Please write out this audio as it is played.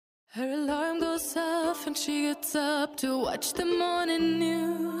Her alarm goes off and she gets up to watch the morning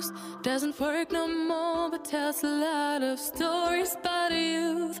news. Doesn't work no more but tells a lot of stories about her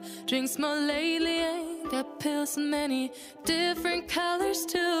youth. Drinks more lately, ain't got pills in many different colors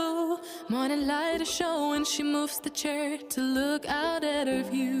too. Morning light is showing, she moves the chair to look out at her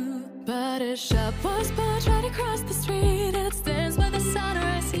view. But her shop was built right across the street, and it stands where the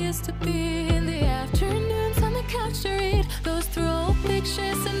sunrise used to be. In the afternoons on the couch to read, goes through old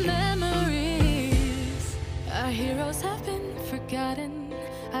pictures and memories. Our heroes have been forgotten,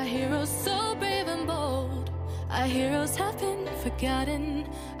 our heroes so brave and bold. Our heroes have been forgotten,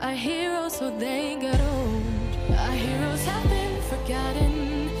 our heroes so they got old. Our heroes have been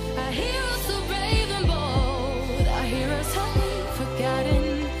forgotten, our heroes so brave and bold. Our heroes have been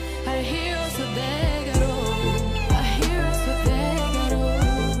forgotten, our heroes so they got old. Our heroes so they got old.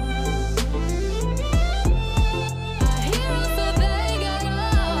 Our heroes so they got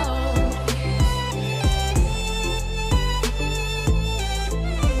old.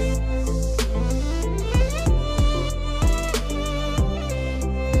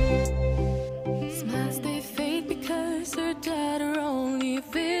 Smiles they fade because her daughter only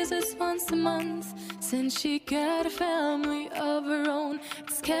visits once a month. Since she got a family of her own,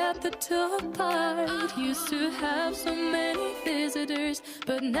 it's kept the two apart. Used to have so many visitors,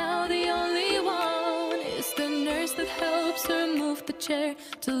 but now the only one is the nurse that helps her move the chair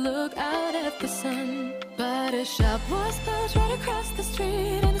to look out at the sun. But her shop was built right across the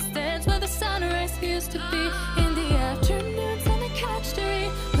street, and it stands where the sunrise used to be. In the afternoons on the couch to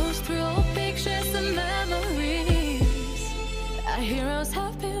read, goes through old pictures and memories. Our heroes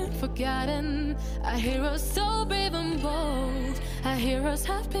have been forgotten, our heroes so brave and bold. Our heroes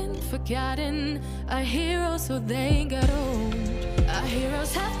have been forgotten, our heroes so they got old. Our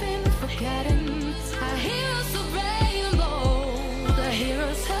heroes have been forgotten, our heroes so brave and bold. Our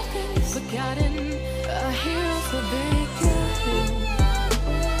heroes have been forgotten, our heroes so they got old.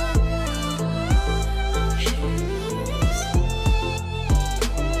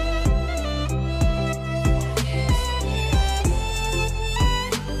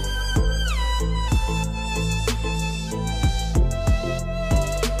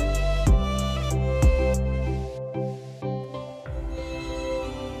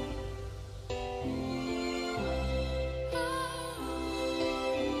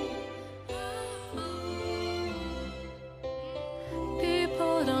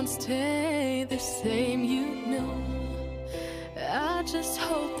 Don't stay the same, you know. I just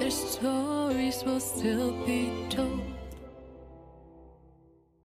hope their stories will still be told.